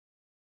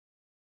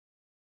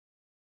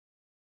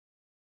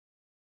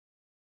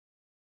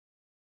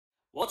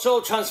What's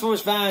up, Transformers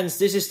fans?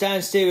 This is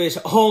Stan Steers.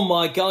 Oh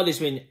my god, it's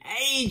been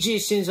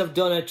ages since I've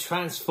done a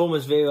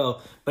Transformers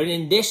video. But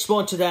in this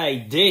one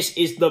today, this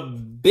is the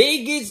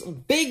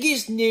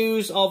biggest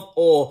news of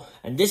all.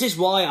 And this is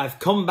why I've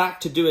come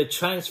back to do a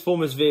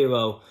Transformers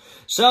video.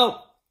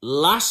 So,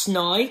 last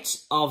night,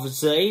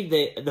 obviously,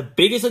 the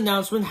biggest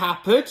announcement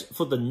happened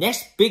for the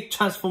next big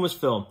Transformers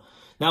film.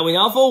 Now, we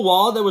know for a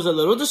while there was a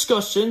little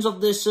discussions of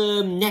this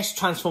next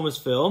Transformers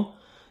film.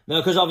 No,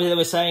 because obviously they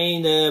were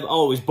saying,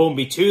 is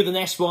Bumblebee 2 the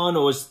next one?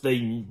 Or was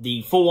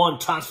the full-on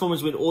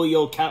Transformers with all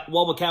your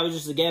wobble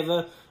carriages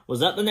together? Was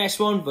that the next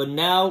one? But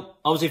now,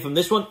 obviously from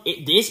this one,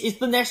 this is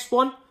the next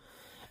one.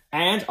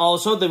 And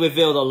also they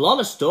revealed a lot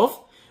of stuff,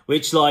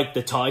 which like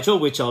the title,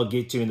 which I'll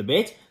get to in a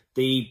bit.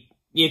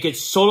 You could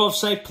sort of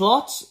say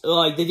plots,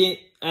 like they did,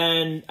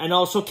 and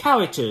also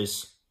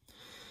characters.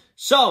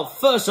 So,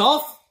 first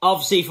off,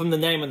 obviously from the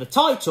name and the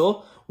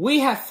title,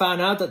 we have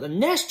found out that the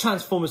next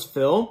Transformers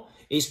film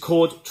is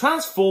called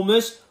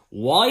Transformers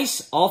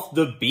Rise of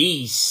the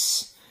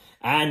Beasts.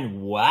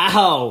 And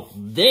wow,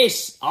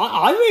 this,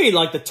 I really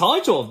like the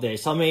title of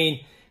this. I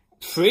mean,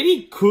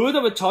 pretty good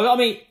of a title. I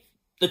mean,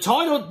 the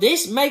title,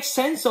 this makes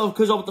sense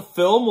because of the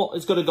film, what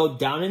is going to go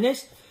down in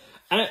this.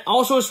 And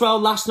also as well,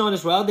 last night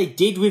as well, they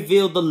did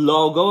reveal the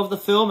logo of the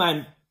film.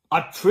 And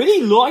I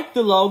pretty like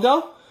the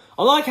logo.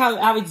 I like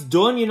how it's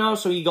done, you know.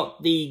 So you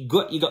got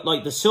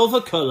like the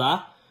silver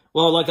color,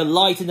 well, like a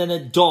light and then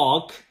a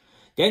dark.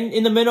 Then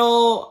in the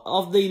middle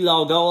of the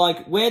logo,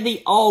 like where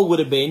the O would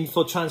have been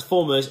for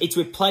Transformers, it's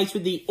replaced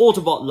with the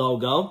Autobot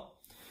logo.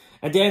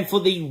 And then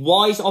for the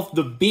Rise of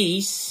the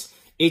Beasts,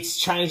 it's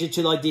changed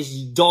into like this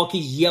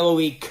darkish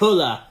yellowy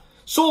colour.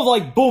 Sort of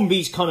like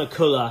Bumblebee's kind of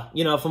colour,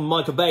 you know, from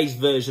Michael Bay's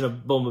version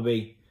of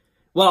Bumblebee.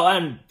 Well,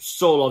 and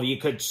sort of, you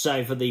could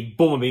say for the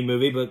Bumblebee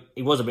movie, but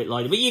it was a bit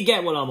lighter. But you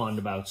get what I'm on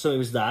about, so it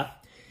was that.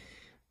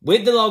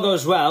 With the logo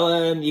as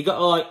well, you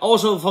got like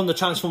also from the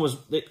Transformers,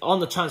 on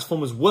the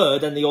Transformers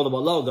word and the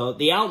Autobot logo,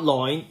 the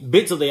outline,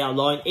 bits of the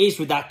outline is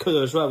with that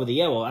colour as well, with the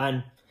yellow,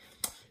 and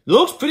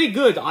looks pretty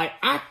good. I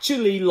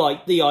actually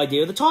like the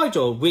idea of the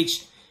title,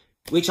 which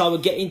I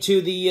would get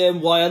into the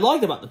why I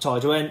liked about the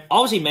title, and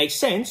obviously makes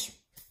sense,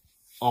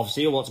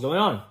 obviously, of what's going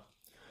on.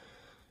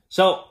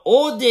 So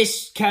all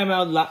this came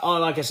out,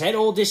 like I said,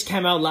 all this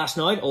came out last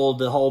night, all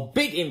the whole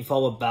big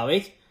info about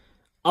it.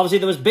 Obviously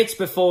there was bits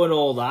before and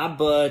all that,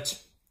 but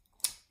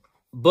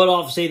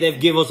obviously they've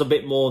given us a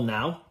bit more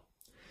now.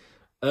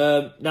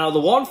 Now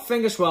the one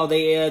thing as well,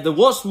 there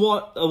was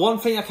one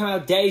thing that came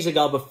out days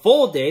ago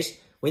before this.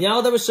 We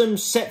know there were some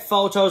set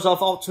photos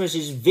of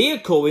Optimus's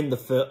vehicle in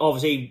the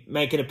obviously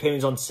making an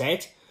appearance on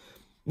set.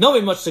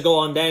 Nothing much to go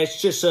on there.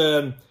 It's just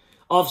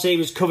obviously it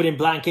was covered in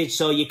blankets,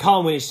 so you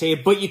can't really see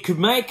it, but you could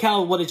make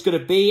out what it's going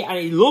to be, and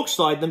it looks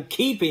like them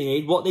keeping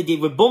it what they did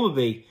with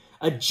Bumblebee,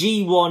 a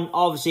G1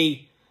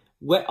 obviously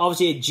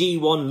a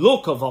G1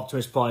 look of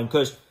Optimus Prime,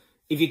 because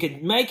if you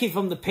could make it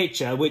from the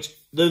picture, which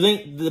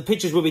the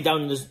pictures will be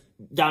down in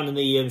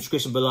the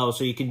description below,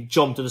 so you can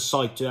jump to the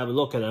site to have a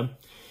look at them.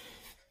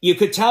 You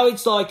could tell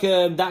it's like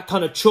that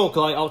kind of truck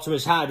like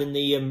Optimus had in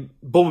the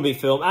Bumblebee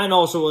film, and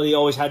also what he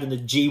always had in the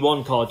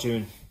G1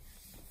 cartoon.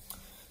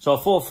 So I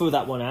thought through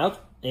that one out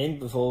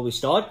before we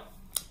start.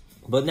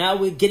 But now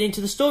we get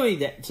into the story,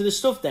 to the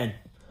stuff then.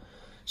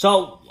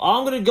 So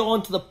I'm going to go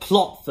on to the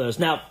plot first.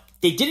 Now,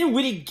 they didn't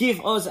really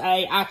give us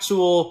a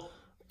actual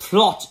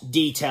plot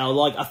detail,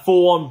 like a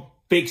full-on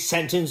big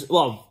sentence.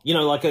 Well, you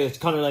know, like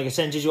kind of like a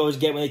sentence you always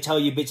get when they tell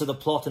you bits of the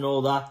plot and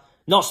all that.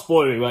 Not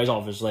spoilery-wise,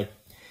 obviously.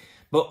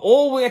 But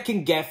all we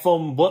can get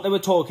from what they were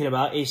talking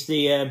about is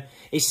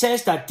it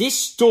says that this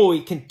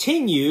story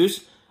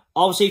continues,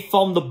 obviously,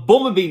 from the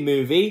Bumblebee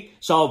movie.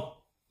 So,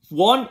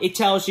 one, it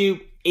tells you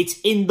it's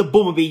in the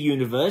Bumblebee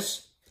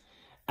universe.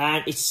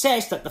 And it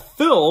says that the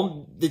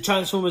film, the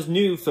Transformers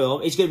new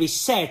film, is going to be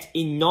set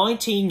in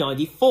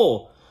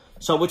 1994.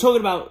 So we're talking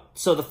about,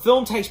 so the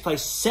film takes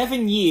place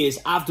 7 years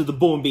after the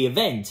Bumblebee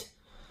event.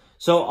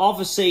 So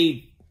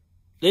obviously,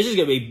 this is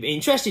going to be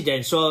interesting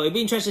then. So it'd be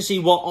interesting to see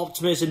what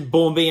Optimus and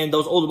Bumblebee and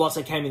those Autobots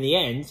that came in the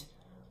end,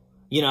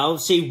 you know,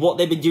 see what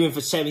they've been doing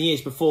for 7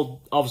 years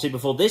before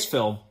this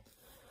film.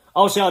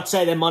 Obviously, I'd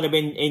say they might have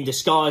been in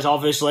disguise,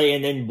 obviously,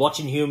 and then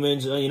watching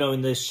humans, you know,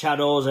 in the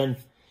shadows, and,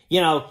 you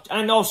know,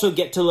 and also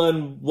get to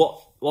learn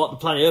what the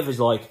planet Earth is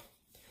like.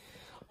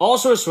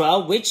 Also as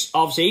well, which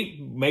obviously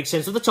makes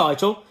sense of the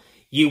title,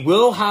 you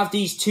will have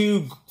these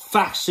two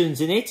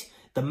factions in it,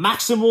 the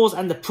Maximals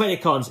and the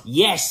Predacons.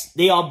 Yes,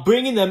 they are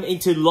bringing them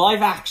into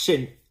live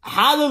action.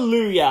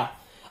 Hallelujah.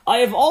 I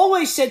have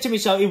always said to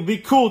myself, it would be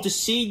cool to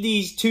see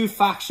these two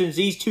factions,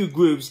 these two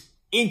groups,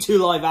 into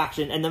live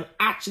action, and them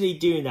actually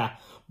doing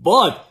that.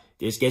 But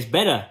this gets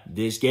better.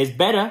 This gets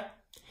better.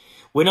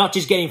 We're not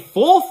just getting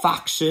 4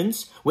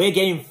 factions, we're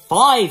getting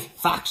 5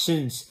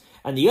 factions.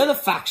 And the other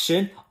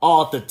faction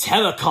are the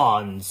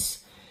Terrocons.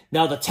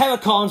 Now, the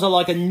Terrocons are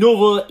like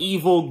another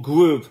evil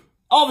group.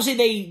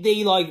 Obviously,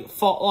 they like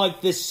fought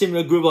like this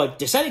similar group like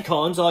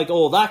Decepticons, like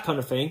all that kind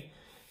of thing.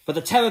 But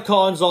the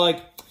Terrocons,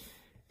 like,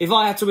 if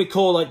I had to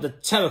recall, like, the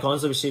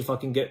Terrocons, let me see if I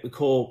can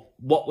recall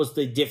what was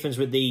the difference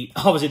with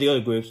obviously the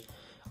other groups.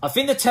 I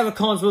think the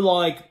Terrocons were,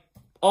 like,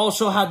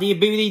 also had the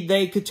ability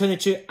they could turn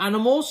into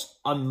animals.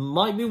 I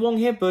might be wrong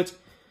here, but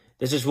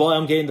this is why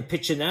I'm getting the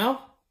picture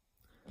now.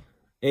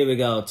 Here we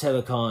go,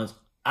 Terrocons.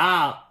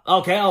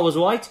 Okay, I was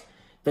right.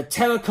 The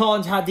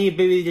Terrocons had the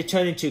ability to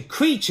turn into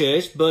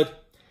creatures,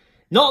 but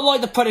not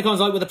like the Predacons,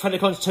 like where the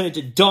Predacons turn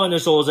into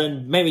dinosaurs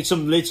and maybe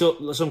some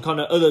kind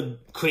of other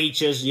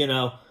creatures, you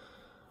know.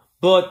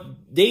 But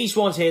these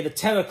ones here, the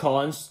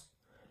Terrocons,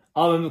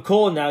 I'm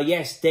recalling now,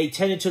 yes, they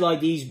turn into like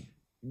these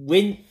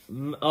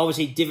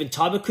obviously different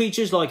type of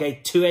creatures, like a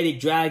two-headed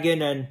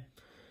dragon and,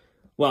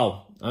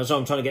 well, that's what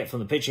I'm trying to get from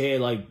the picture here,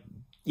 like,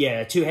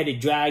 yeah, a two-headed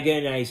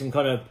dragon and some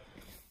kind of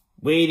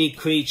weirdy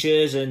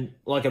creatures and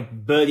like a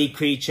birdie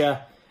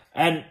creature.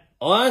 And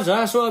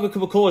that's what I could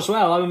recall as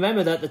well. I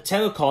remember that the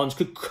Terrocons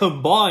could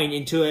combine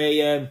into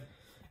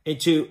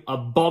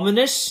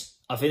Abominus.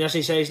 I think that's how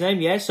you say his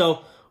name, yeah.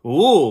 So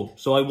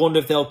I wonder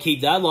if they'll keep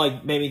that.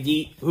 Like maybe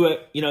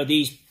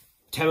these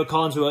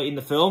Terrocons who are in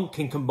the film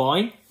can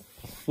combine.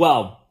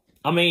 Well,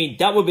 I mean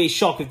that would be a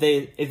shock if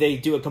they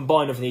do a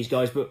combiner for these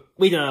guys, but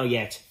we don't know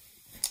yet.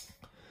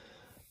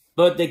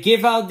 But they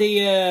give out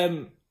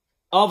the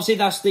obviously,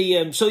 that's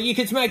the... so you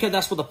can make it,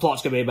 that's what the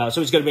plot's going to be about. So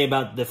it's going to be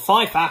about the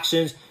 5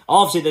 factions.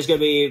 Obviously, there's going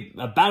to be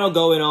a battle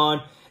going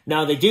on.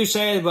 Now, they do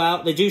say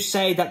that the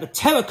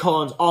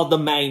Terrocons are the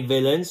main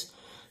villains.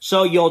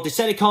 So your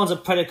Decepticons and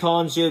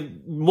Predacons, you're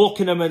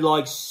mocking them as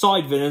like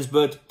side villains.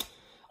 But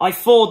I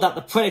thought that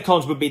the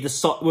Predacons would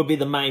be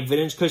the main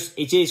villains because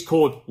it is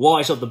called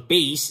Rise of the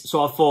Beast.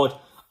 So I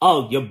thought,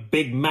 oh, your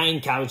big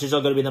main characters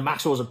are going to be the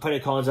Maximals and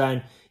Predacons,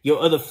 and your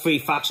other 3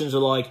 factions are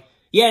like...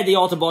 yeah, the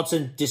Autobots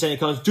and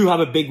Decepticons do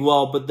have a big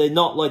role, but they're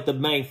not, like, the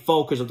main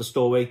focus of the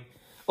story.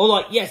 Or,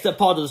 like, yes, they're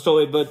part of the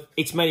story, but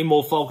it's mainly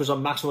more focused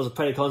on Maximals and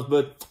Predacons,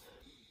 but...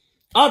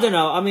 I don't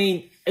know, I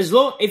mean, as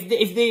long... if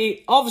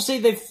they... obviously,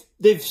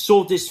 they've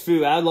sorted this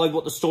through out, like,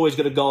 what the story's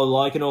gonna go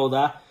like and all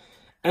that.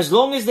 As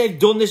long as they've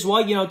done this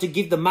right, you know, to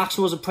give the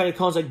Maximals and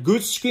Predacons a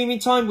good screaming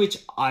time, which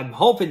I'm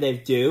hoping they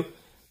do,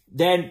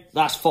 then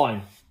that's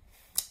fine.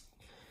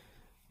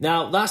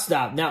 Now, that's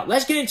that. Now,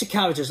 let's get into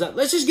characters.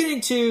 Let's just get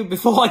into,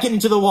 before I get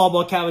into the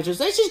Wildboard characters,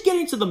 let's just get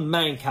into the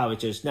main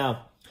characters.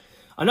 Now,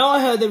 I know I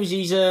heard there was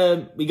these,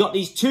 we got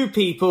these 2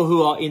 people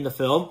who are in the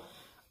film.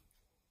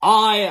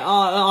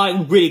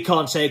 I really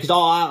can't say, because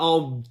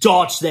I'll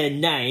dodge their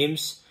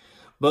names.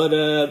 But,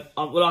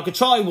 well, I could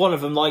try one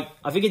of them, like,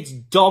 I think it's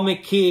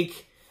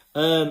Dominique,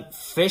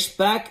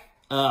 Fishback.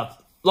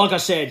 Like I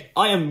said,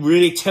 I am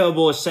really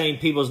terrible at saying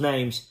people's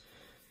names.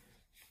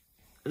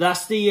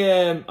 That's the,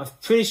 I'm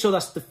pretty sure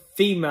that's the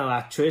female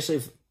actress.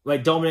 If,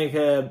 like, Dominic,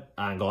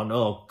 hang on,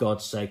 oh,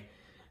 God's sake.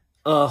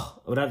 I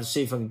would have to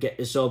see if I can get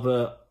this up,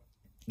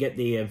 get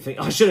the thing.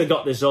 I should have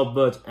got this up,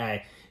 but,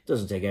 hey, it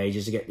doesn't take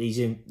ages to get these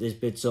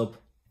bits up.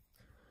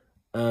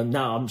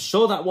 Now, I'm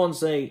sure that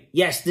one's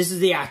yes, this is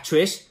the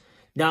actress.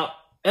 Now,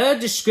 her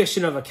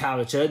description of a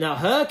character, now,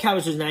 her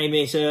character's name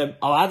is,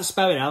 I'll have to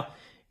spell it out.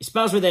 It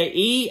spells with a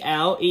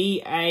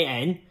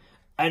E-L-E-A-N,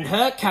 and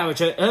her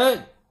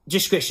character,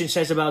 description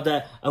says about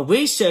a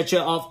researcher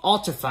of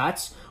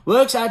artifacts,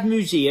 works at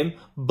museum,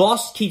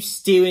 boss keeps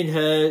stealing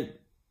her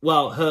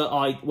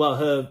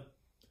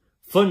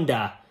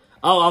funder.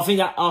 Oh, I think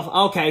that,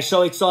 okay,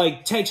 so it's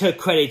like, takes her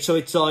credit, so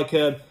it's like,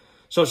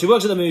 so she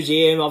works at the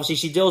museum, obviously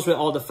she deals with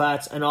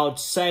artifacts, and I'd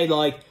say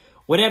like,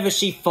 whenever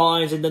she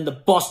finds, and then the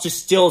boss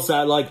just steals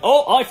that, like,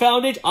 oh, I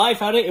found it,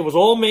 it was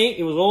all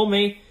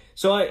me.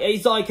 So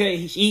it's like,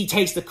 he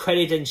takes the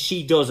credit and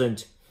she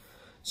doesn't.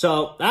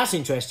 So, that's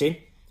interesting.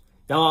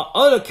 Now,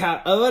 our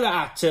other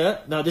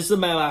actor, now this is the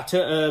male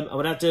actor, I'm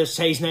going to have to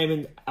say his name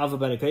in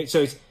alphabetical.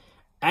 So it's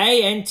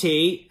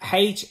Anthony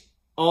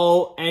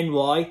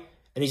Ramos,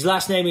 and his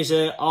last name is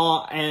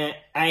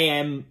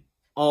Ramos.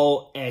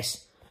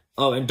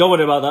 Oh, and don't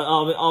worry about that.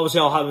 Obviously,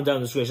 I'll have him down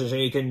in the description so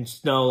you can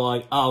know,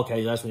 like, oh,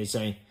 okay, that's what he's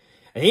saying.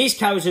 And his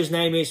character's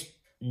name is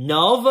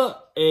Nov,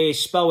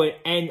 spelled with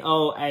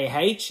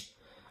N-O-A-H.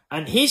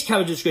 And his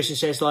character description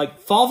says, like,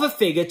 father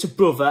figure to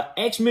brother,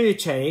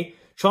 ex-military,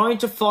 trying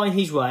to find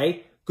his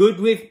way, good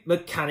with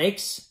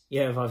mechanics,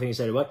 yeah, if I think I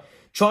said it right,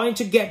 trying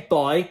to get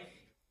by,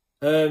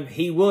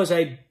 he was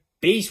a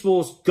Beast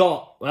Wars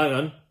god, hang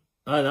on,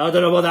 I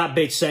don't know what that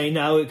bit's saying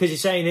now, because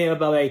he's saying here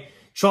about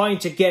trying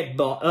to get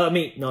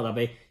by, not that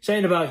bit,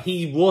 saying about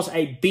he was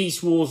a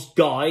Beast Wars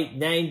guy,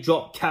 name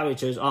drop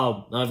characters,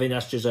 oh, I think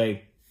that's just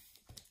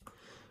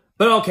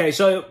but okay,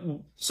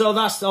 so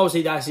that's,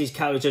 obviously that's his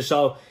character,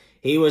 so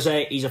he's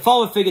a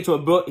father figure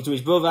to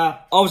his brother,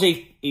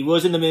 obviously he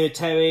was in the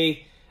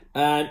military,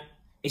 and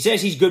he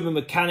says he's good with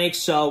mechanics,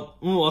 so,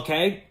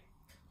 okay.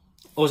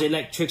 Or is it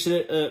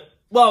electricity?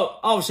 Well,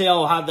 obviously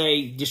I'll have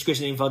the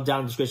description info down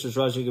in the description as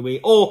well as you can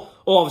read. Or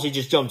obviously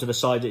just jump to the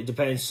side. It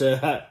depends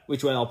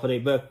which way I'll put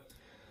it. But,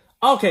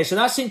 okay, so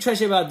that's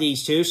interesting about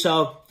these 2.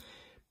 So,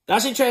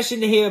 that's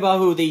interesting to hear about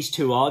who these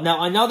 2 are. Now,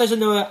 I know there's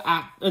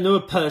another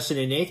person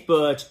in it,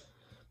 but...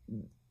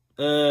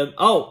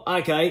 oh,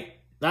 okay.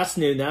 that's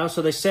new now.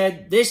 So they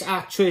said this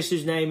actress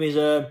whose name is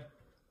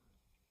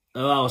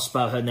I'll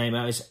spell her name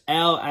out. It's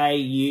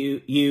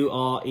Lauren.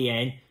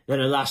 Then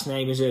her last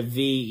name is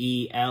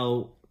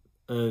Velez.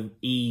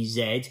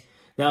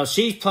 Now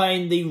she's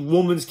playing the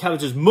woman's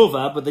character's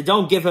mother, but they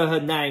don't give her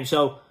name.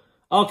 So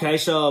okay,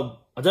 so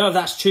I don't know if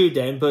that's true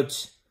then,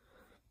 but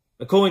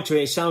according to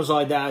it, it sounds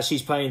like that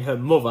she's playing her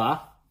mother.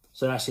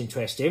 So that's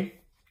interesting.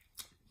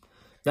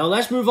 Now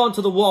let's move on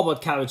to the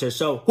Wobot characters.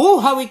 So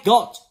what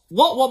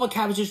Wobot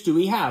characters do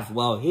we have?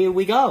 Well, here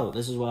we go.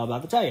 This is what I'm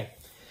about to tell you.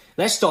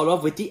 Let's start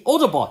off with the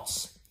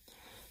Autobots.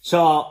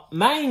 So,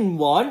 main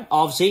one,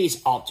 obviously,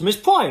 is Optimus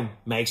Prime.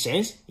 Makes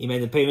sense. He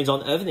made an appearance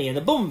on Earth at the end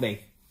of Bumblebee.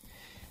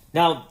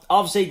 Now,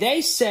 obviously, they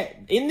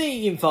said, in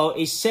the info,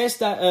 it says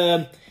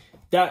that,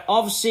 that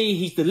obviously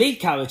he's the lead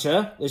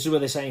character. This is what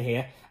they're saying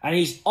here. And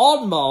his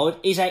odd mode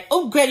is an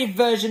upgraded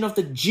version of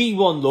the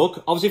G1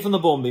 look, obviously from the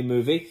Bumblebee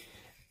movie.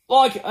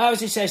 Like,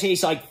 as it says here,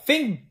 it's like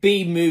Think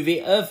B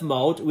movie Earth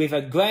mode with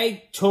a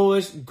grey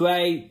Taurus,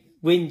 grey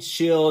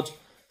windshield,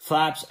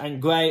 flaps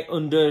and grey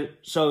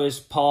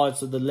undersized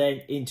parts of the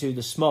lens into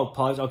the smoke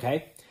pipes.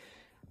 Okay.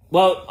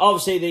 Well,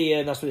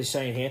 obviously that's what it's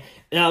saying here.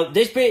 Now,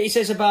 this bit it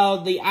says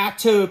about the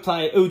actor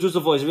who does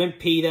the voice of him,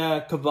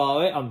 Peter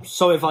Cabare. I'm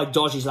sorry if I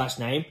dodge his last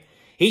name.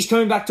 He's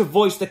coming back to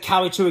voice the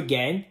character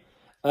again.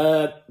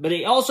 But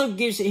it also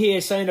gives it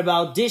here saying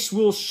about this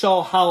will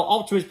show how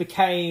Optimus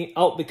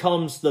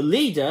becomes the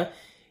leader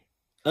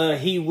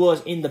he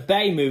was in the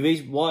Bay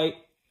movies. Why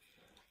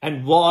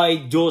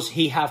does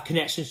he have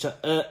connections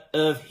to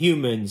Earth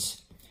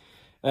humans?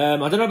 I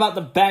don't know about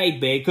the Bay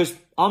bit, because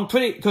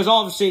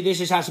obviously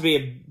this has to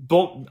be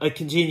a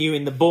continue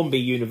in the Bumblebee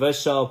universe,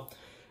 so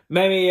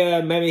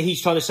maybe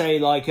he's trying to say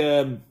like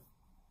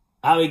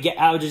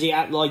how does he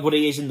act like what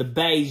he is in the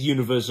Bay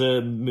universe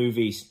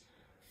movies.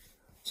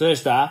 So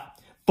there's that.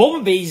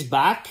 Bumblebee's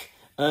back.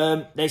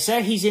 They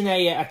say he's in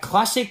a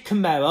classic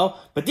Camaro,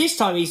 but this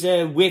time he's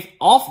with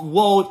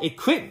off-road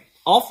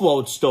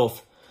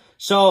stuff.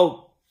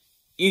 So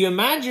you can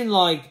imagine,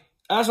 like,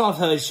 as I've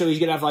heard, so he's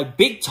gonna have like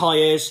big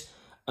tires.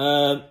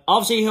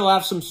 Obviously he'll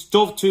have some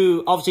stuff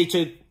to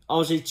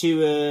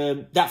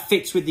that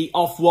fits with the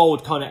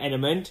off-road kind of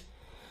element.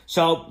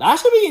 So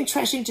that's gonna be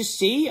interesting to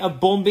see a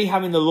Bumblebee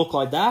having the look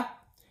like that.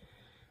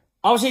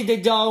 Obviously they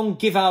don't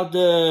give out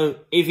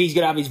if he's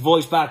gonna have his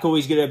voice back or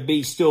he's gonna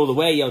be still the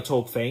radio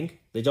talk thing.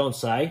 They don't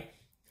say.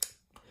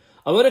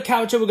 Another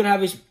character we're gonna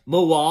have is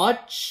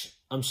Mirage.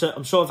 I'm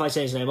sure if I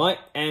say his name right,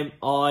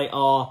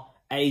 Mirage.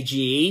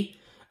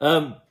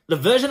 The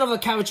version of the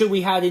character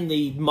we had in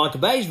the Michael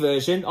Bay's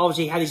version,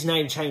 obviously had his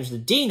name changed to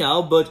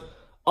Dino, but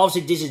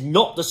obviously this is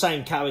not the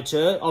same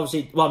character.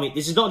 Obviously, well, I mean,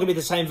 this is not going to be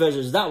the same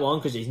version as that one,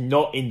 because it's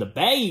not in the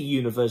Bay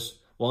universe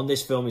one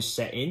this film is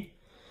set in.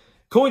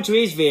 According to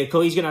his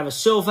vehicle, he's going to have a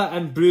silver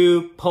and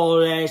blue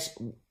Polaris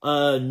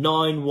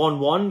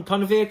 911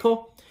 kind of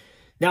vehicle.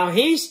 Now,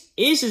 this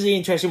is the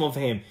interesting one for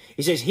him.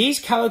 He says his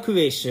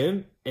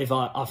characterization, if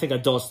I think I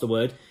dodged the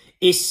word,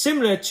 is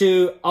similar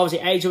to,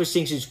 obviously, Age of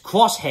Extinction's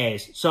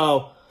Crosshairs.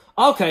 So,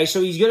 okay,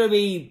 so he's going to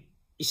be,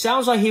 it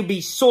sounds like he'll be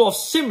sort of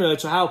similar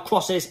to how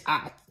Crosshairs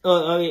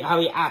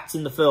how he acts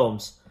in the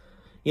films.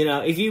 You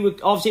know, if you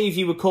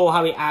recall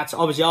how he acts,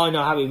 obviously I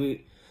know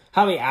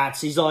how he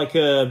acts. He's like,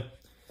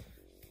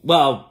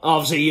 well,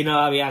 obviously you know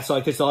how he acts,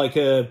 like, it's like,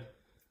 I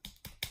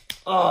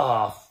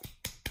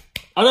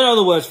don't know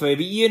the words for it,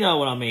 but you know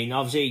what I mean.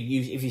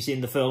 Obviously, if you've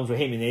seen the films with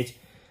him in it.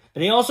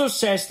 And he also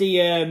says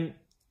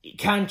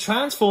can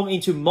transform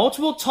into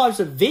multiple types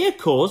of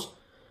vehicles.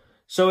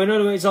 So in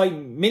other words, like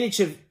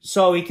miniature,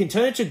 so he can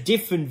turn into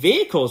different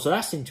vehicles. So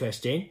that's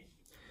interesting.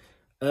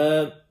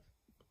 And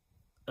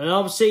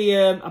obviously,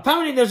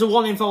 apparently there's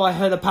one info I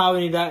heard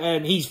apparently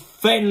that he's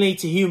friendly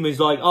to humans.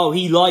 Like, oh,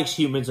 he likes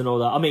humans and all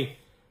that. I mean,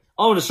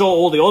 I would have thought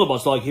all the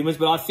Autobots like humans,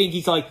 but I think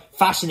he's like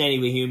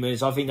fascinated with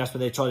humans. I think that's what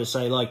they're trying to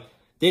say. Like,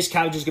 this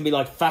character's going to be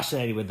like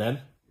fascinated with them.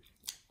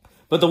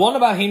 But the one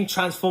about him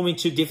transforming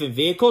to different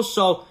vehicles,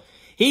 so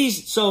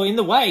he's going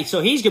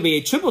to be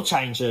a triple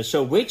changer,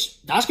 so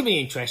that's going to be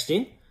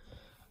interesting.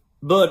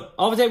 But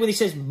obviously when he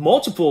says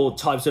multiple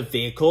types of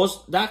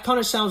vehicles, that kind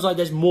of sounds like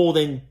there's more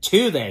than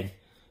two then.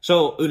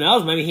 So who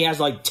knows, maybe he has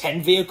like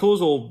 10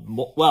 vehicles or,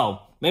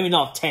 well, maybe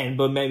not 10,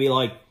 but maybe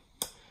like,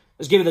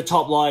 let's give it the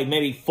top like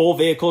maybe 4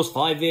 vehicles,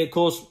 5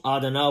 vehicles, I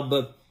don't know,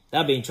 but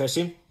that'd be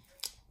interesting.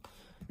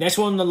 Next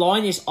one on the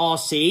line is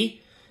Arcee.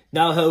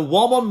 Now her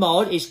 1-1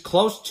 mode is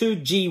close to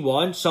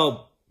G1,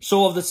 so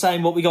sort of the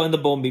same what we got in the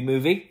Bumblebee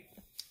movie.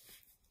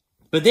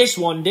 But this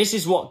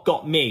is what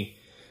got me.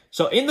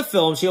 So in the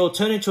film, she'll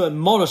turn into a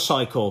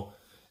motorcycle.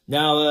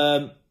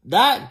 Now,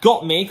 that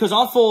got me, because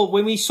I thought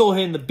when we saw her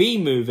in the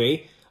B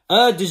movie,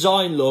 her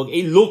design look,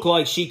 it looked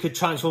like she could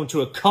transform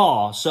to a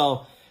car.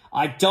 So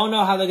I don't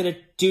know how they're going to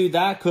do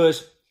that,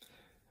 because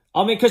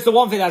the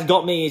one thing that's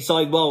got me is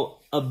like, well,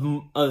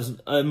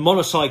 a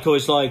motorcycle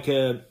is like,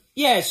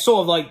 yeah, it's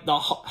sort of like the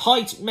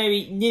height,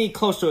 maybe nearly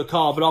close to a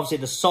car, but obviously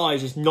the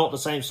size is not the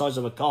same size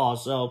of a car.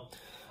 So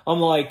I'm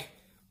like,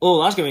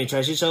 oh, that's going to be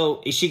interesting.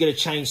 So is she going to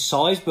change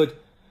size?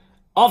 But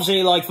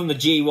obviously, like, from the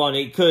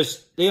G1,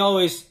 because it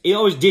always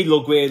did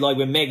look weird, like,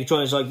 when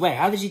Megatron is like, wait,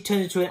 how does he turn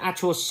into an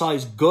actual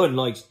size gun?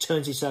 Like,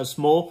 turns himself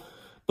small.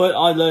 But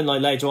I learned,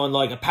 like, later on,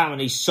 like,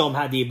 apparently some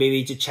had the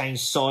ability to change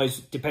size,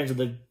 depends on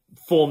the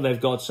form they've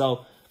got.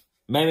 So,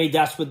 maybe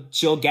that's what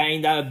she'll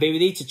gain, that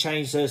ability to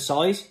change her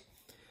size.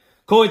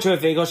 According to her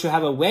vehicle, she'll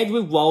have a red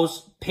with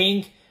rose,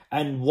 pink,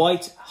 and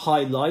white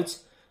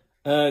highlights.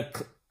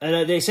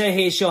 They say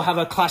here she'll have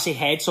a classic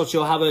head, so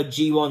she'll have a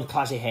G1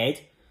 classic head.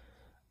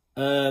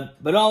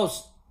 But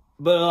also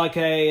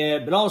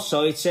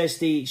it says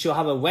she'll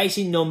have a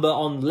racing number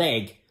on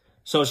leg,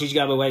 so she's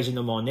gonna have a racing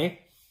number on there.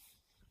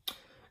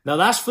 Now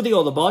that's for the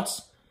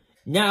Autobots.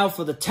 Now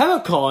for the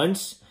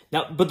Terrocons.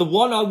 Now, but the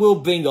one I will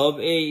bring up,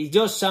 it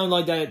does sound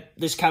like that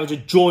this character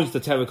joins the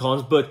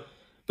Terrocons, but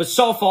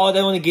so far they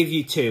only give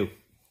you 2.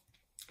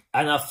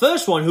 And our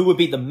first one, who would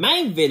be the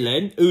main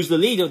villain, who's the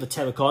leader of the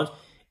Terracons,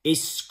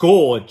 is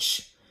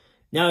Scourge.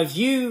 Now, if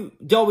you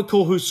don't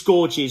recall who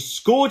Scourge is,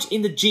 Scourge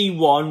in the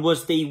G1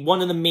 was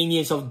one of the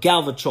minions of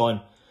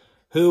Galvatron,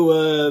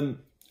 who,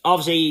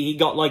 obviously, he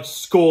got, like,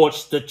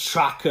 Scourge, the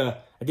Tracker,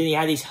 and then he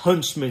had his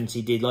henchmen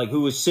he did, like, who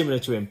was similar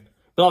to him.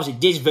 But obviously,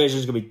 this version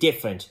is going to be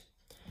different.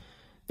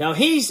 Now,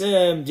 his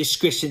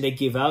description they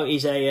give out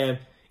is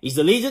he's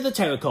the leader of the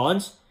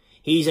Terracons,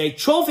 he's a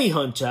trophy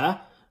hunter,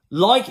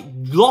 like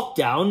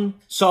Lockdown,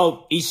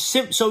 so I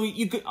said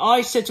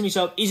to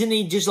myself, isn't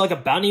he just like a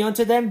bounty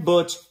hunter then?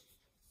 But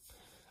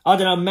I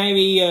don't know,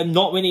 maybe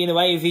not really in a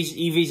way if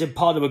he's a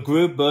part of a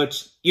group,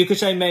 but you could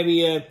say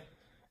maybe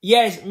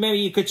yes, maybe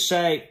you could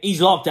say he's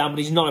Lockdown, but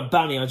he's not a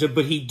bounty hunter,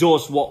 but he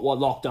does what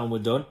Lockdown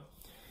would done.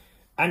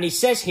 And he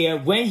says here,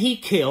 when he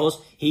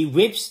kills, he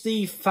rips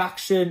the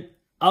faction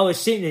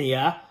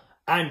insignia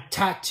and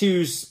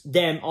tattoos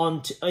them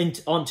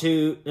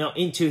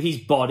into his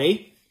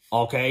body.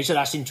 Okay, so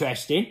that's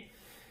interesting.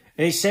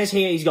 And it says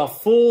here he's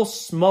got 4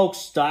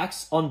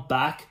 smokestacks on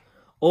back,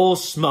 all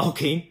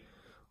smoking.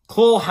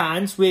 Claw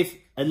hands with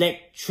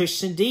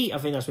electricity, I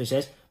think that's what it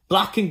says.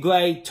 Black and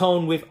grey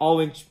tone with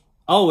orange,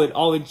 with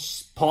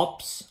orange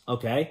pops.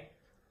 Okay.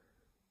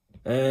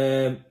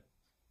 But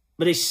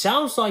it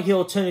sounds like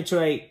he'll turn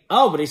into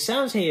but it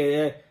sounds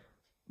here,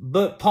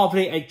 but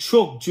probably a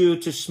truck due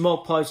to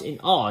smoke pipes in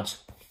art.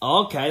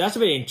 Okay, that's a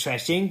bit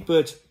interesting,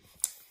 but...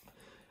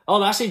 Oh,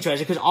 that's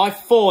interesting, because I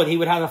thought he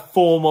would have a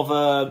form of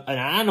an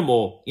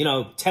animal. You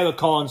know,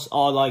 Terrocons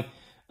are like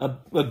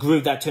a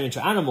group that turn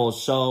into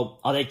animals. So,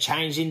 are they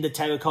changing the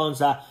Terrocons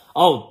that...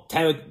 Oh,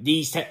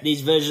 these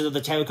versions of the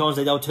Terrocons,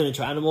 they don't turn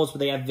into animals, but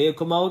they have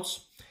vehicle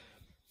modes?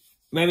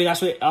 Maybe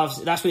that's what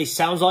it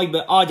sounds like,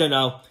 but I don't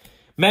know.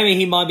 Maybe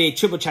he might be a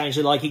triple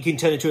changer, like he can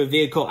turn into a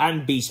vehicle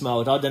and beast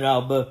mode. I don't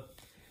know, but...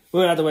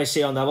 We'll have to wait and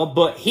see on that one.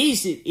 But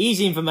his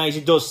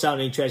information does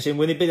sound interesting.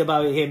 When a bit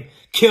about him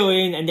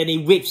killing and then he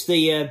whips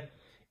his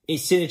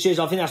signatures.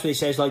 I think that's what he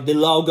says, like the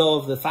logo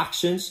of the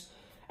factions.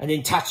 And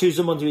then tattoos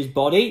them onto his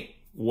body.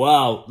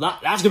 Wow,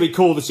 that's going to be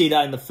cool to see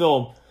that in the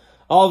film.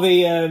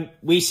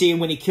 We see him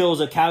when he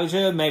kills a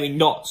character. Maybe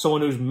not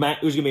someone who's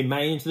going to be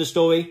main into the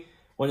story.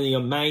 One of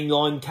your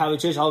mainline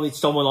characters. I'll be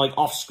someone like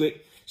off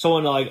script.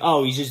 Someone like,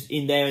 oh, he's just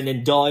in there and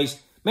then dies.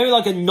 Maybe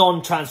like a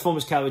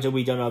non-Transformers character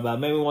we don't know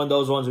about. Maybe one of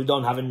those ones who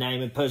don't have a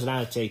name and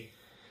personality.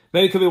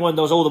 Maybe it could be one of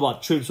those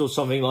Autobot troops or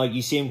something, like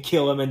you see him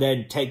kill them and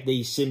then take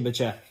the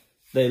signature,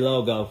 the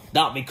logo.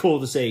 That'd be cool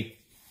to see.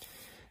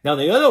 Now,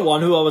 the other one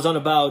who I was on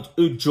about,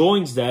 who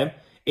joins them,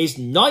 is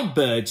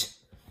Nightbird.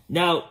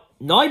 Now,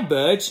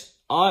 Nightbird,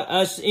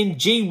 as in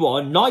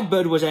G1,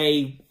 Nightbird was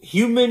a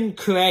human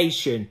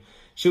creation.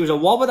 She was a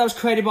robot that was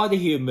created by the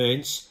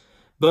humans.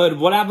 But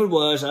what happened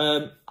was,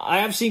 I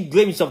have seen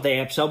glimpses of the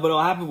episode, but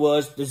what happened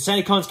was the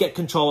Decepticons get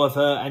control of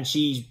her and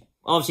she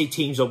obviously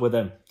teams up with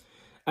them.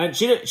 And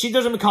she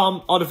doesn't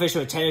become artificial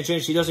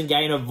intelligence, she doesn't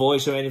gain a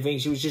voice or anything,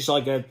 she was just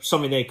like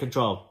something they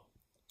control.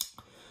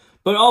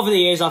 But over the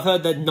years, I've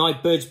heard that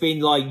Nightbird's been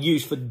like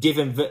used for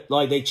different,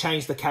 like they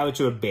changed the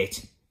character a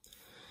bit.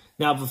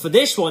 Now, but for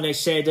this one, they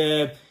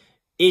said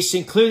it's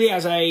included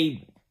as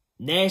a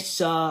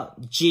NESA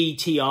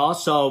GTR,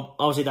 so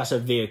obviously that's a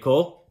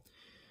vehicle.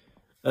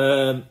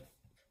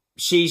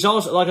 She's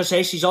also, like I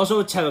say, she's also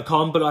a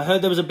Terracon, but I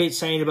heard there was a bit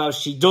saying about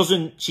she's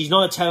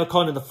not a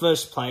Terracon in the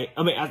first place.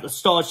 I mean, at the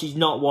start she's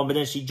not one, but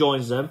then she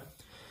joins them.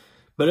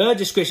 But her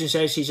description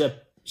says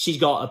she's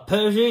got a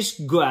purplish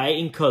grey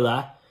in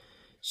colour.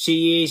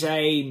 She is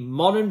a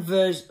modern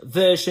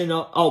version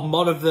of a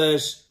modern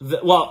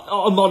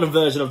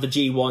version of the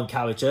G1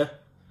 character.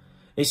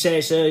 It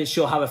says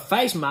she'll have a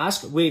face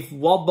mask with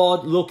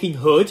robot-looking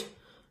hood,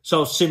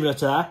 so similar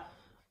to that.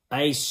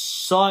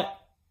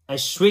 A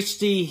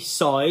switchy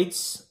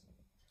sides.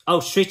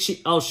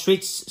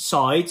 Switch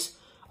sides.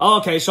 Oh,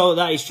 okay, so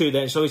that is true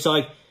then. So it's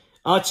like,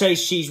 I'd say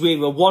she's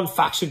with a one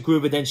faction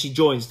group and then she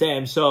joins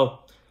them. So,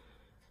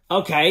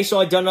 okay, so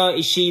I don't know,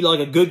 is she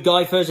like a good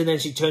guy first and then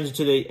she turns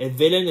into a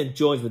villain and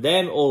joins with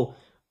them? Or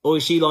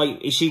is she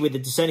with the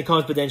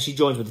Decepticons but then she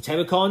joins with the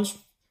Terrocons?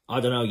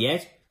 I don't know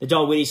yet. They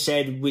don't really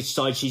say which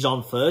side she's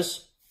on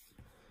first.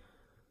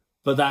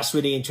 But that's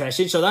really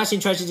interesting. So that's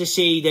interesting to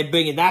see they're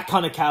bringing that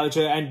kind of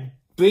character and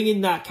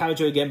bringing that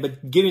character again,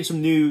 but giving some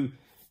new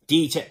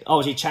detail,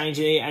 obviously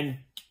changing it and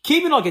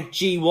keeping like a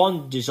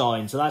G1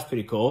 design. So that's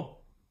pretty cool.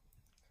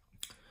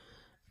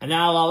 And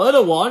now our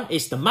other one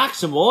is the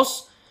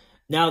Maximals.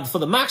 Now for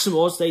the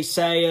Maximals, they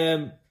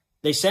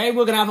say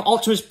we're gonna have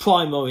Optimus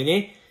Primal in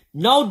it.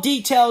 No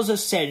details are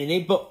said in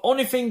it, but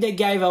only thing they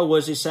gave out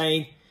was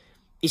saying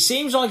it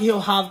seems like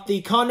he'll have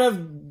the kind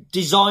of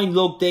design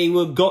look they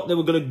were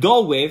gonna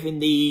go with in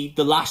the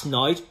last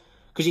night,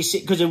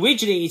 because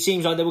originally it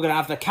seems like they were gonna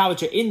have the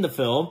character in the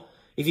film.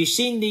 If you've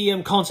seen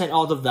the content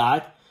out of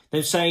that,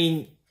 they're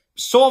saying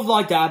sort of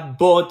like that,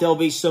 but there'll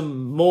be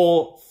some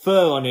more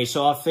fur on it.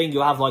 So I think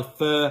you'll have like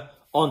fur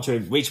onto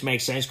it, which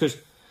makes sense because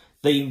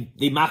the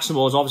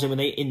Maximals, obviously, when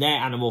they in their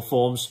animal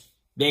forms,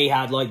 they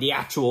had like the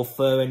actual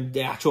fur and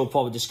the actual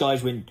proper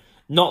disguise, when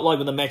not like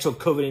with the metal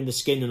covered in the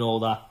skin and all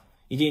that.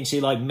 You didn't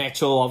see like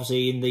metal,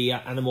 obviously, in the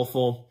animal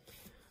form,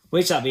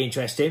 which that'd be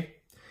interesting.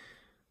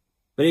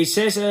 But he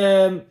says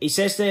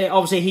that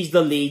obviously he's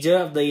the leader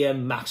of the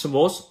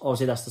Maximals.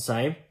 Obviously, that's the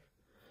same.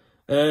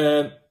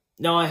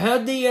 Now I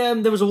heard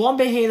there was a one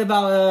bit here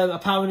about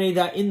apparently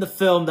that in the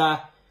film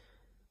that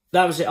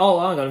was it.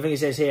 Oh, hang on, I think it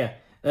says here.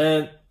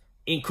 In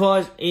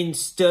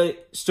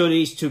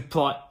studies to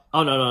plot.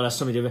 Oh no, that's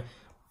something different.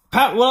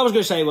 What I was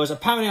going to say was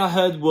apparently I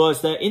heard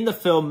was that in the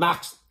film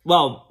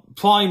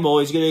Primal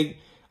is going to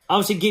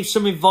obviously give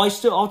some advice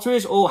to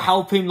Optimus or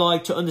help him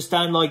like to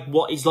understand like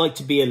what it's like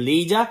to be a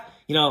leader.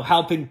 You know,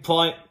 having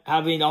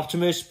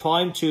Optimus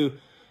Prime to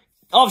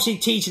obviously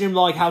teaching him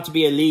like how to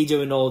be a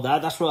leader and all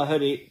that. That's what I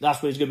heard.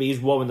 That's what it's going to be his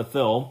role in the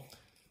film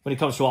when it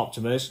comes to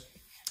Optimus.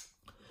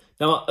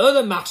 Now, our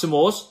other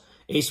Maximals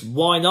is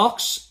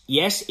Rhinox.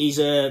 Yes, he's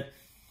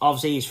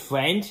obviously his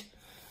friend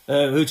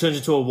who turns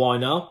into a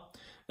Rhino.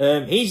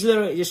 His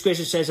little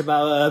description says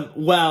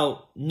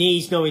about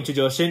needs no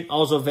introduction.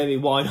 Also very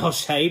Rhino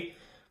shape.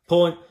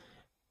 Point.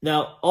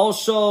 Now,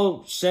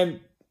 also still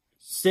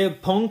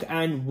Punk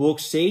and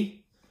Arcee.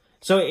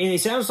 So it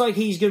sounds like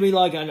he's going to be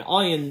like an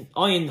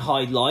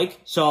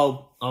Ironhide-like.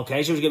 So,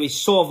 okay, so he's going to be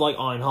sort of like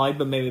Ironhide,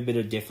 but maybe a bit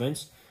of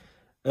difference.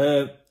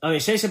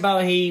 It says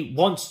about he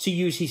wants to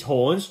use his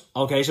horns.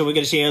 Okay, so we're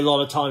going to see a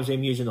lot of times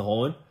him using the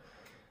horn.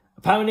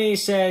 Apparently it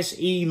says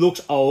he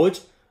looks old,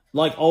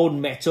 like old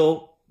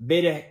metal.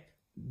 Here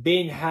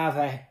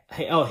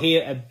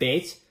a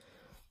bit.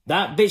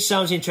 That bit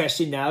sounds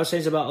interesting now. It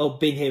says about,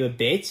 been here a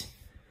bit.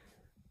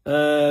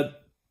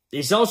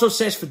 It also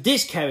says for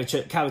this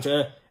character,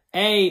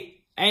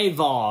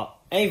 Airazor.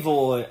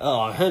 Oh,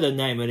 I heard her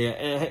name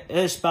earlier.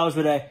 Her spells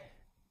with a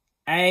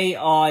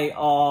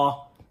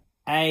Airazor.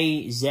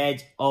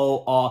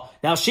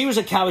 Now, she was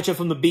a character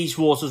from the Beast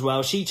Wars as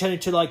well. She turned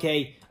into like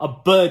a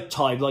bird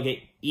type, like an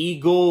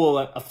eagle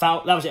or a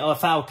falcon. That was it, or a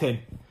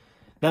falcon.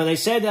 Now, they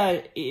said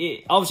that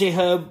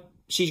obviously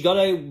she's got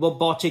a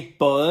robotic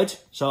bird.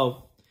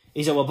 So,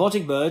 it's a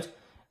robotic bird.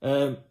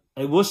 A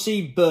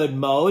wussy bird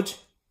mode.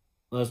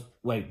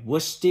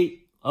 Wussy?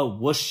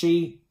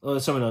 Or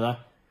something like that.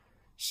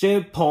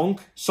 Still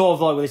Punk, sort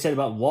of like what they said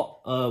about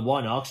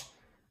Rhinox.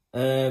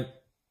 It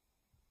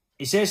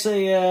says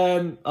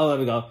there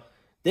we go.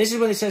 This is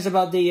what it says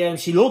about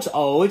she looks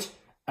old,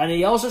 and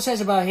it also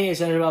says about here, it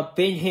says about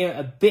been here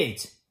a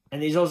bit,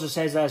 and it also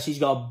says that she's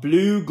got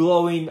blue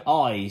glowing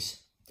eyes.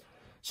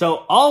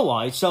 So,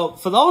 alright, so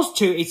for those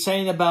two, it's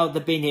saying about the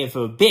been here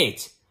for a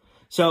bit.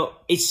 So,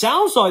 it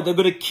sounds like they're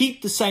going to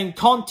keep the same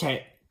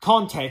content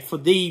for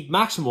the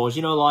Maximals,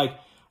 you know, like,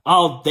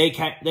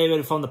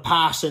 they're from the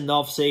past, and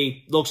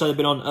obviously looks like they've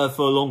been on Earth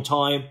for a long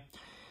time.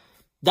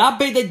 That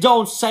bit they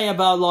don't say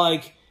about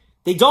like,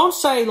 they don't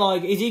say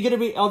like, are they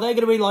going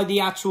to be like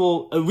the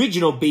actual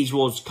original Beast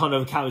Wars kind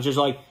of characters,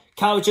 like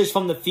characters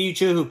from the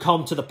future who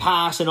come to the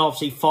past and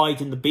obviously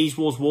fight in the Beast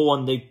Wars war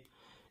on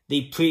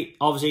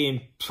obviously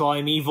in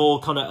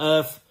primeval kind of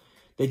Earth.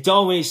 They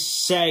don't really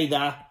say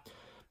that.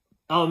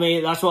 I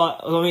mean, that's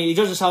what, it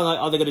doesn't sound like,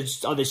 are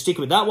they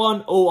sticking with that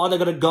one? Or are they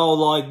going to go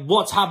like,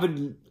 what's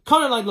happened,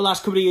 kind of like the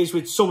last couple of years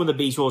with some of the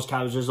Beast Wars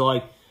characters,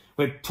 like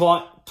with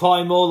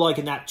Primal, like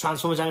in that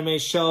Transformers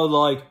animated show,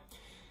 like,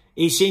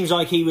 he seems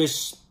like he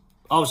was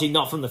obviously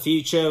not from the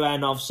future,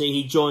 and obviously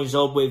he joins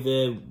up with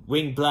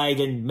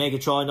Wingblade and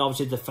Megatron,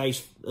 obviously to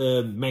face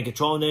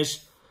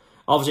Megatronus.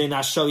 Obviously in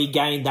that show he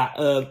gained that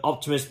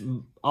Optimus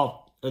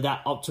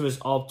Octopus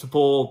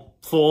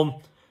form.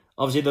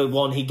 Obviously the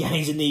one he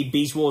gains in the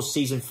Beast Wars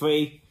Season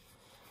 3.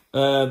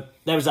 There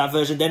was that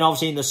version. Then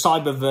obviously in the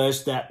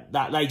Cyberverse,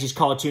 that latest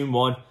cartoon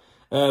one,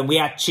 we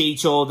had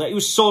Cheetor. That it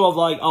was sort of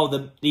like,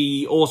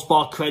 the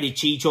Allspark credit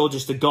Cheetor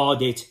just to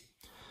guard it.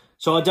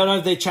 So I don't know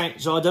if they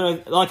changed. So I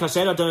don't know, like I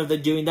said, I don't know if they're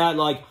doing that.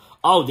 Like,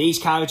 these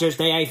characters,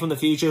 they ain't from the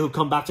future who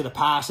come back to the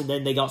past and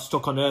then they got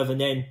stuck on Earth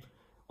and then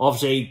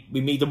obviously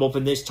we meet them up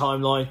in this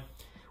timeline.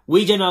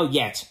 We don't know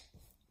yet.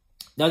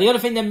 Now the other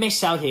thing they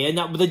missed out here,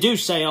 now they do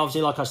say,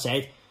 obviously, like I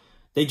said,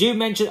 they do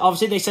mention,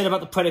 obviously they said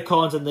about the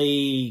Predacons and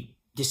they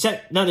do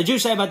say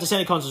about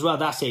Decepticons as well,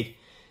 that's it.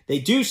 They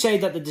do say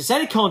that the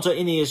Decepticons are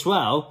in here as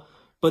well,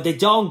 but they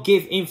don't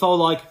give info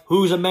like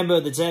who's a member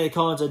of the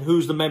Decepticons and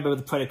who's the member of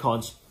the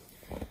Predacons.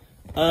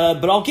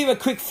 But I'll give a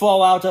quick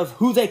throw out of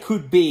who they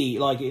could be,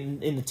 like,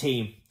 in the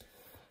team.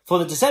 For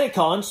the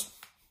Decepticons,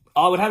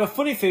 I would have a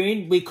funny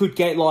feeling we could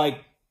get,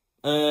 like,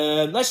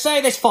 let's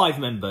say there's 5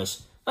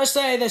 members. Let's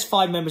say there's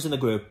 5 members in the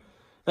group.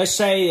 Let's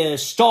say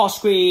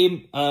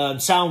Starscream,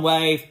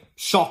 Soundwave,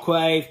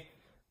 Shockwave,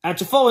 and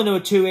to follow number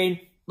 2 in,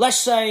 let's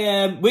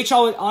say, which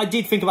I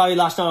did think about it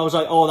last night, I was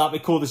like, oh, that'd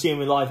be cool to see him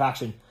in live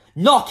action.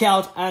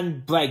 Knockout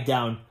and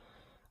Breakdown.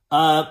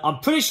 I'm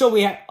pretty sure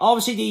we have,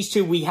 obviously these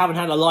two, we haven't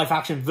had a live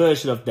action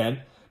version of them,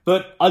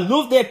 but I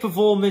love their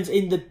performance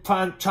in the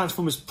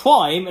Transformers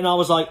Prime, and I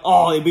was like,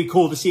 oh, it'd be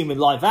cool to see them in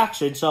live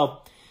action,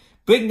 so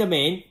bring them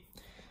in.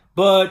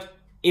 But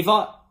if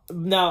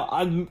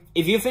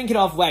you're thinking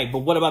of, wait, but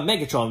what about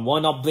Megatron?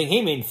 Why not bring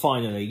him in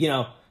finally, you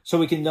know, so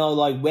we can know,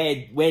 like,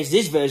 where's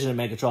this version of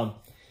Megatron?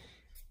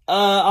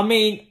 I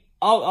mean,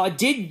 I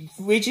did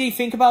originally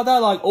think about that,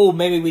 like, oh,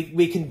 maybe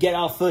we can get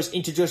our first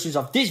introductions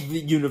of this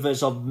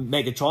universe of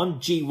Megatron,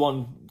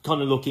 G1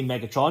 kind of looking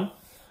Megatron.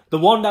 The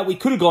one that we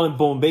could have gone in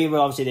Bumblebee, but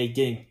obviously they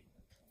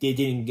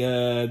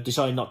didn't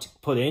decide not to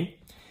put in.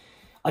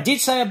 I did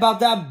say about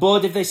that,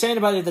 but if they're saying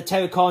about it, the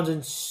Terrocons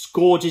and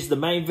Scourge is the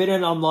main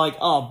villain, I'm like,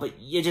 oh, but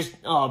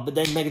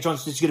then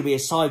Megatron's just going to be a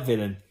side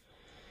villain.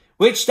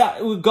 Which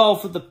that would go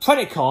for the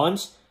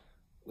Predacons.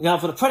 Now,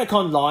 for the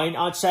Predacon line,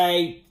 I'd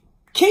say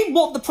keep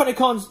what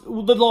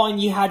the line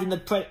you had in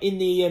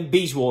the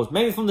Beast Wars,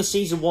 maybe from the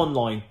Season 1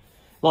 line.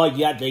 Like,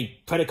 you had the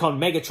Predacon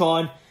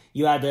Megatron,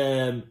 you had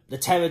the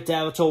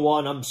Pterodactyl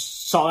one, I'm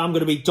sorry, I'm going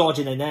to be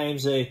dodging their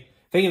names, I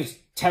think it was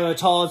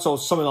Terrocons or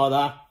something like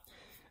that.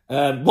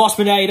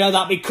 Waspinator,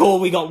 that'd be cool,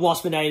 we got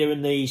Waspinator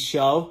in the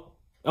show,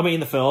 in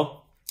the film.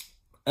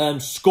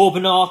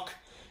 Scorponok,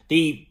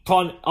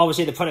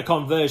 obviously the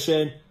Predacon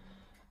version.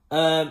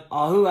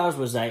 Who else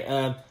was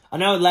they? I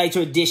know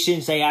later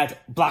editions they had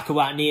Black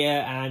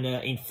Arachnia and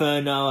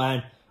Inferno,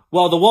 and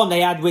well, the one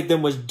they had with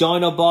them was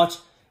Dinobot,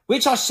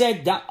 which I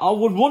said that I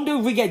would wonder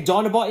if we get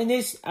Dinobot in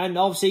this, and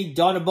obviously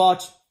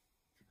Dinobot.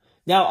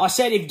 Now I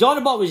said if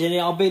Dinobot was in it,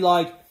 I'll be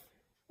like,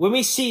 when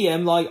we see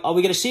him, like, are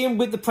we going to see him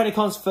with the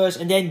Predacons first,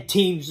 and then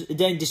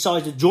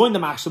decide to join the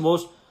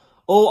Maximals,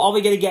 or are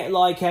we going to get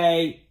like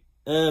a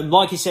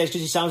like he says,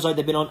 because he sounds like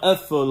they've been on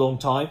Earth for a long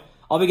time.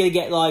 Are we going to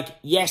get like,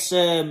 yes,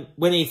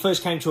 when he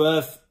first came to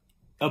Earth,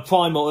 a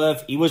Primal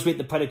Earth, he was with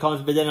the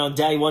Predacons, but then on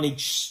day 1 he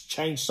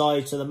changed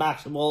sides to the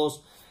Maximals,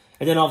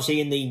 and then obviously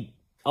in the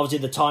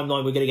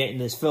timeline we're going to get in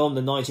this film,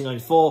 the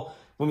 1994,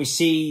 when we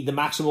see the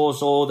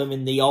Maximals or them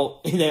in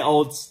their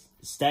old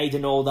state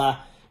and all that,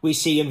 we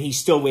see him, he's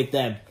still with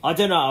them. I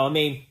don't know, I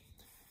mean,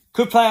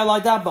 could play out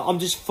like that, but I'm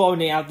just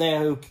throwing it out there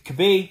who it could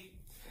be.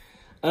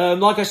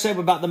 Like I said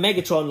about the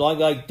Megatron line,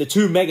 like the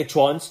 2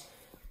 Megatrons,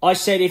 I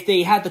said if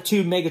they had the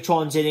 2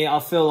 Megatrons in it, I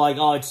feel like,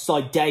 oh, it's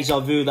like deja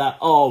vu that,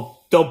 oh,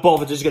 don't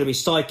bother, there's going to be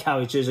side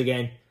characters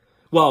again.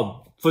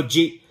 Well,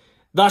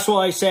 that's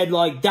why I said,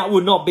 like, that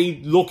would not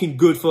be looking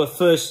good for a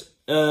first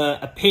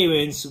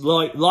appearance,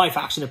 like, live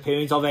action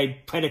appearance of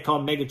a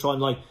Predacon Megatron,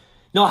 like,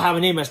 not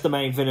having him as the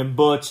main villain,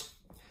 but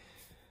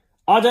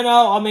I don't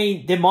know, I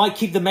mean, they might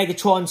keep the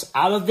Megatrons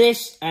out of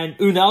this, and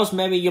who knows,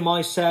 maybe you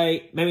might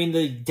say, maybe in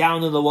the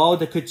down of the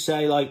world, they could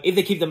say, like, if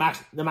they keep the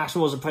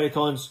Maximals and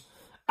Predacons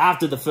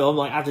after the film,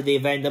 like, after the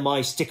event, they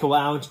might stick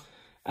around,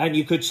 and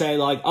you could say,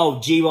 like, oh,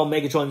 G1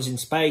 Megatron's in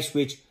space,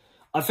 which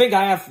I think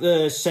I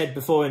have said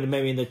before,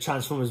 maybe in the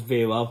Transformers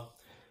video.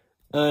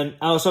 And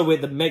also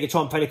with the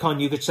Megatron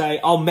Predacon, you could say,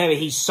 oh, maybe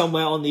he's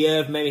somewhere on the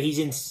Earth, maybe he's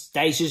in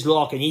stasis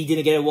lock, and he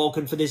didn't get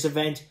awoken for this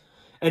event.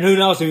 And who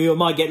knows, maybe we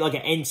might get like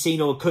an end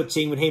scene or a cut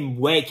scene with him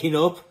waking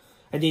up,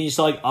 and then it's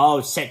like, oh,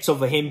 it sets up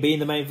for him being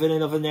the main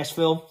villain of the next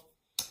film.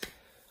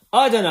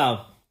 I don't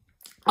know.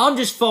 I'm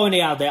just throwing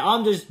it out there.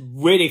 I'm just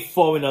really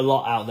throwing a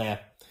lot out there.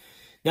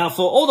 Now,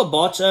 for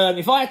Autobots,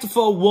 if I had to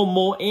throw one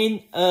more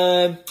in,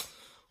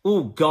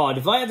 oh god,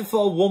 if I had to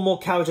throw one more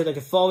character that I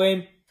could throw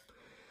in,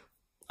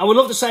 I would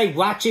love to say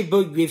Ratchet,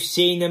 but we've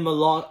seen him a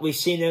lot. We've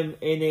seen him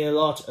in it a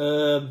lot.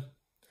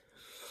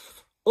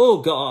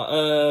 Oh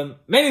god,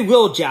 maybe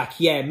Wheeljack,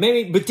 yeah,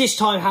 maybe, but this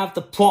time have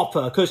the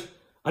proper, because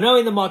I know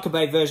in the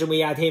microwave version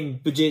we had him,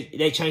 but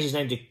they changed his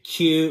name to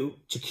Q,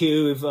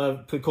 if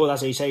I recall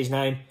that's how you say his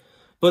name.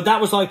 But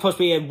that was like supposed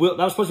to be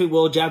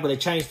Wheeljack, but they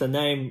changed the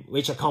name,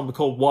 which I can't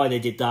recall why they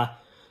did that.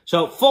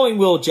 So following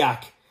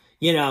Wheeljack,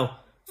 you know,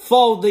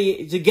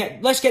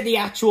 let's get the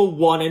actual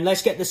one, and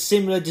let's get the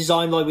similar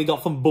design like we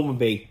got from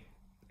Bumblebee,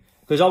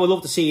 because I would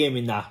love to see him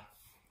in that.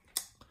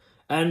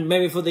 And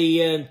maybe for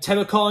the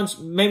Terrocons,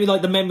 maybe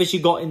like the members you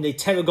got in the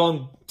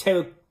Terrocons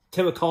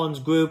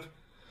group,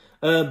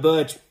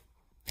 but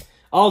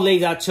I'll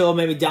leave that till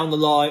maybe down the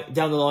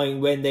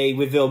line when they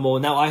reveal more.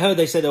 Now I heard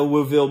they said they'll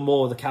reveal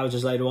more of the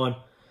characters later on.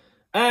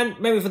 And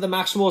maybe for the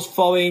Maximals,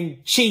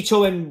 throwing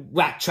Cheeto and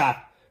Rat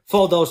Trap.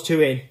 Throw those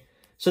 2 in.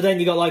 So then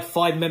you got like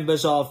 5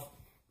 members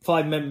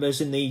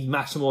in the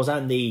Maximals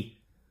and the...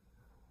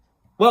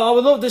 Well, I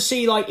would love to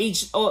see like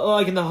each,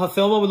 like in the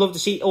film, I would love to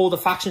see all the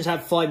factions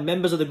have 5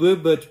 members of the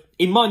group, but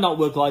it might not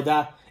work like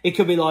that. It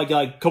could be like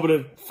a couple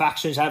of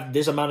factions have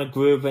this amount of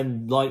group,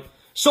 and like,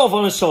 so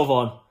on and so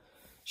on.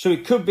 So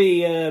it could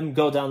be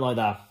go down like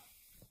that.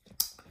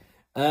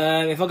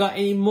 If I got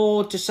any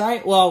more to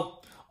say,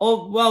 well,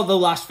 the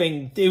last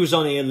thing, it was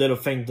only a little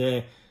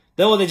thing.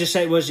 All they just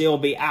said was there'll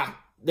be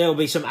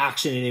some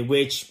action in it,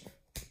 which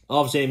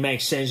obviously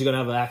makes sense. You're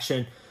gonna have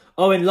action.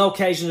 Oh, and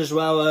locations as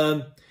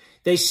well.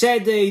 They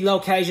said the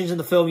locations in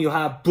the film you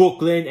have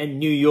Brooklyn and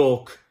New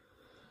York.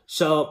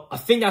 So I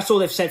think that's all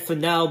they've said for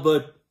now.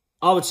 But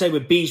I would say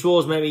with Beast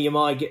Wars, maybe you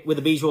might get with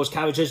the Beast Wars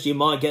characters, you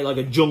might get like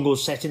a jungle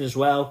setting as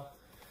well.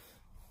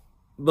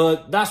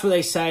 But that's what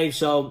they say.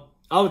 So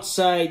I would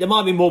say there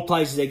might be more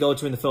places they go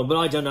to in the film, but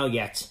I don't know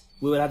yet.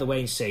 We would have to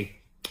wait and see.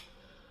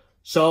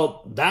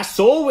 So that's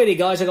all really,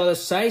 guys, I got to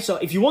say. So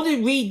if you want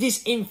to read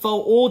this info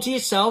all to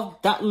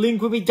yourself, that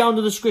link will be down in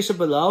the description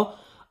below.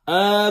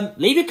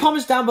 Leave your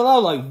comments down below.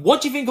 Like,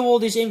 what do you think of all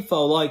this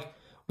info? Like,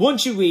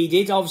 once you read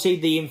it, obviously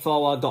the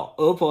info I got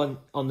up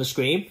on the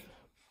screen.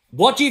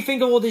 What do you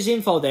think of all this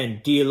info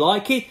then? Do you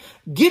like it?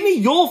 Give me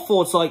your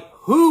thoughts. Like,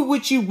 who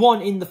would you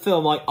want in the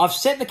film? Like, I've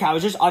said the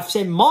characters. I've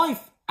said my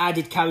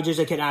added characters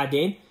I can add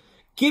in.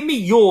 Give me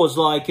yours.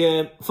 Like,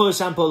 for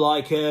example,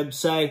 like,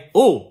 say,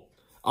 oh,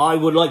 I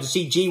would like to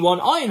see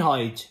G1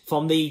 Ironhide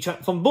from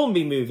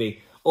Bumblebee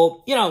movie.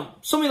 Or, you know,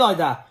 something like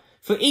that.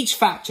 For each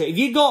factor. If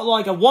you got,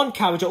 like, one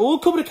character or a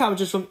couple of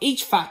characters from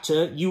each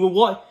factor you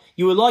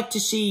would like to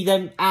see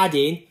them add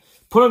in,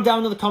 put them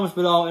down in the comments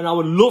below, and I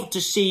would love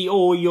to see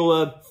all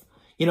your,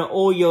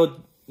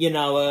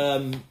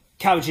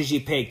 characters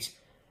you picked.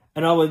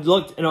 And I would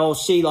look, and I'll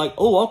see like,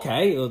 oh,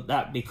 okay,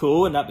 that'd be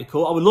cool, and that'd be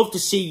cool. I would love to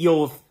see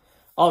your,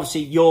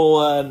 obviously,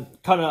 your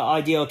kind of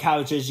ideal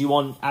characters you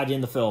want added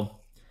in the film.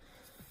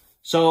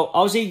 So,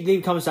 obviously,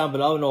 leave comments down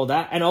below and all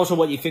that. And also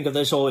what you think of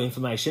this whole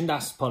information,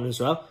 that's part as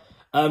well.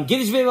 Give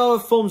this video a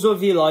thumbs up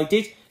if you liked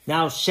it.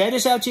 Now, share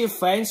this out to your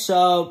friends.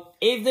 So,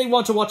 if they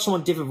want to watch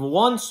someone different for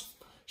once,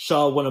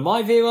 show one of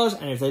my videos.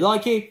 And if they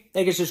like it,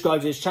 they can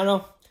subscribe to this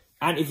channel.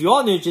 And if you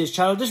are new to this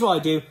channel, this is what I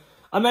do.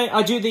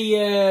 I do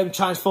the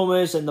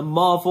Transformers and the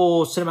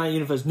Marvel Cinematic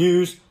Universe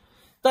news.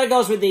 That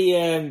goes with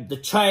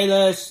the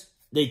trailers,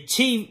 the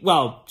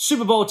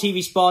Super Bowl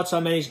TV spots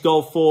I managed to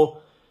go for.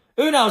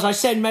 Who knows? I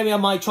said maybe I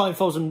might try and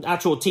follow some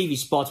actual TV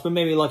spots, but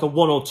maybe like a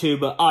 1 or 2,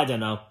 but I don't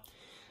know.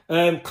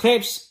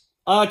 Clips,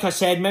 like I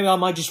said, maybe I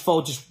might just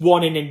fold just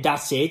one in and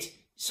that's it.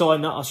 So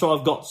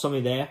I've got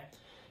something there.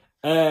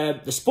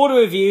 The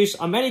spoiler reviews,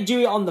 I may do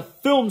it on the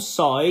film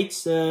side.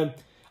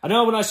 I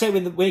know when I said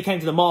when it came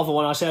to the Marvel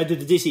one, I said I did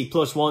the Disney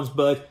Plus ones,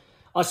 but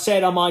I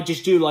said I might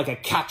just do like a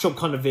catch-up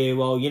kind of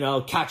video, you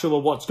know, catch-up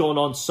of what's going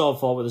on so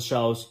far with the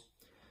shows.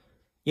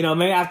 You know,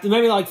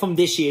 maybe like from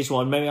this year's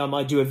one, maybe I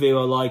might do a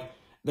video like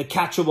the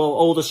catch-up of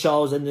all the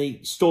shows and the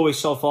stories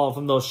so far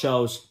from those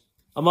shows.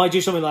 I might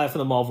do something like that for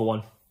the Marvel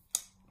one.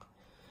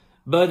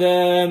 But,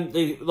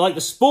 like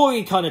the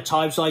spoiler kind of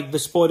types, like the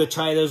spoiler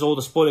trailers, or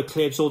the spoiler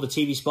clips, or the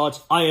TV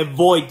spots, I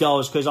avoid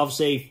those because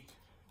obviously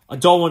I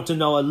don't want to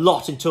know a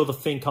lot until the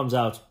thing comes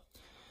out.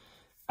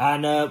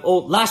 And,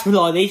 last but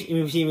not least, if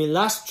you see my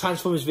last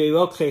Transformers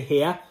video, click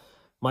here.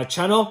 My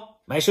channel,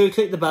 make sure you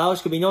click the bell,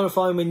 it's going to be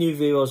notified when new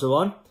videos are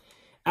on.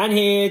 And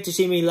here to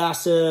see my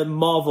last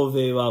Marvel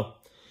video.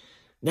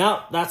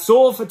 Now, that's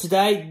all for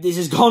today. This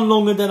has gone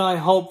longer than I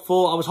hoped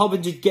for. I was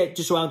hoping to get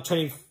just around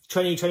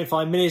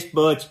 20-25 minutes,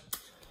 but,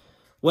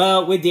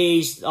 well, with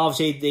these,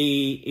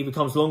 obviously, it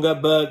becomes longer,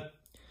 but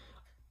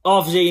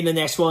obviously, in the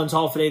next ones,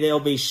 hopefully, they'll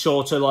be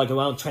shorter, like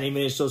around 20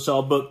 minutes or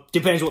so, but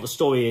depends what the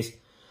story is.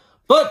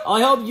 But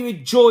I hope you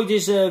enjoyed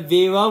this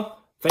video.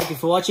 Thank you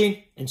for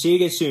watching, and see you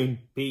again soon.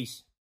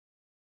 Peace.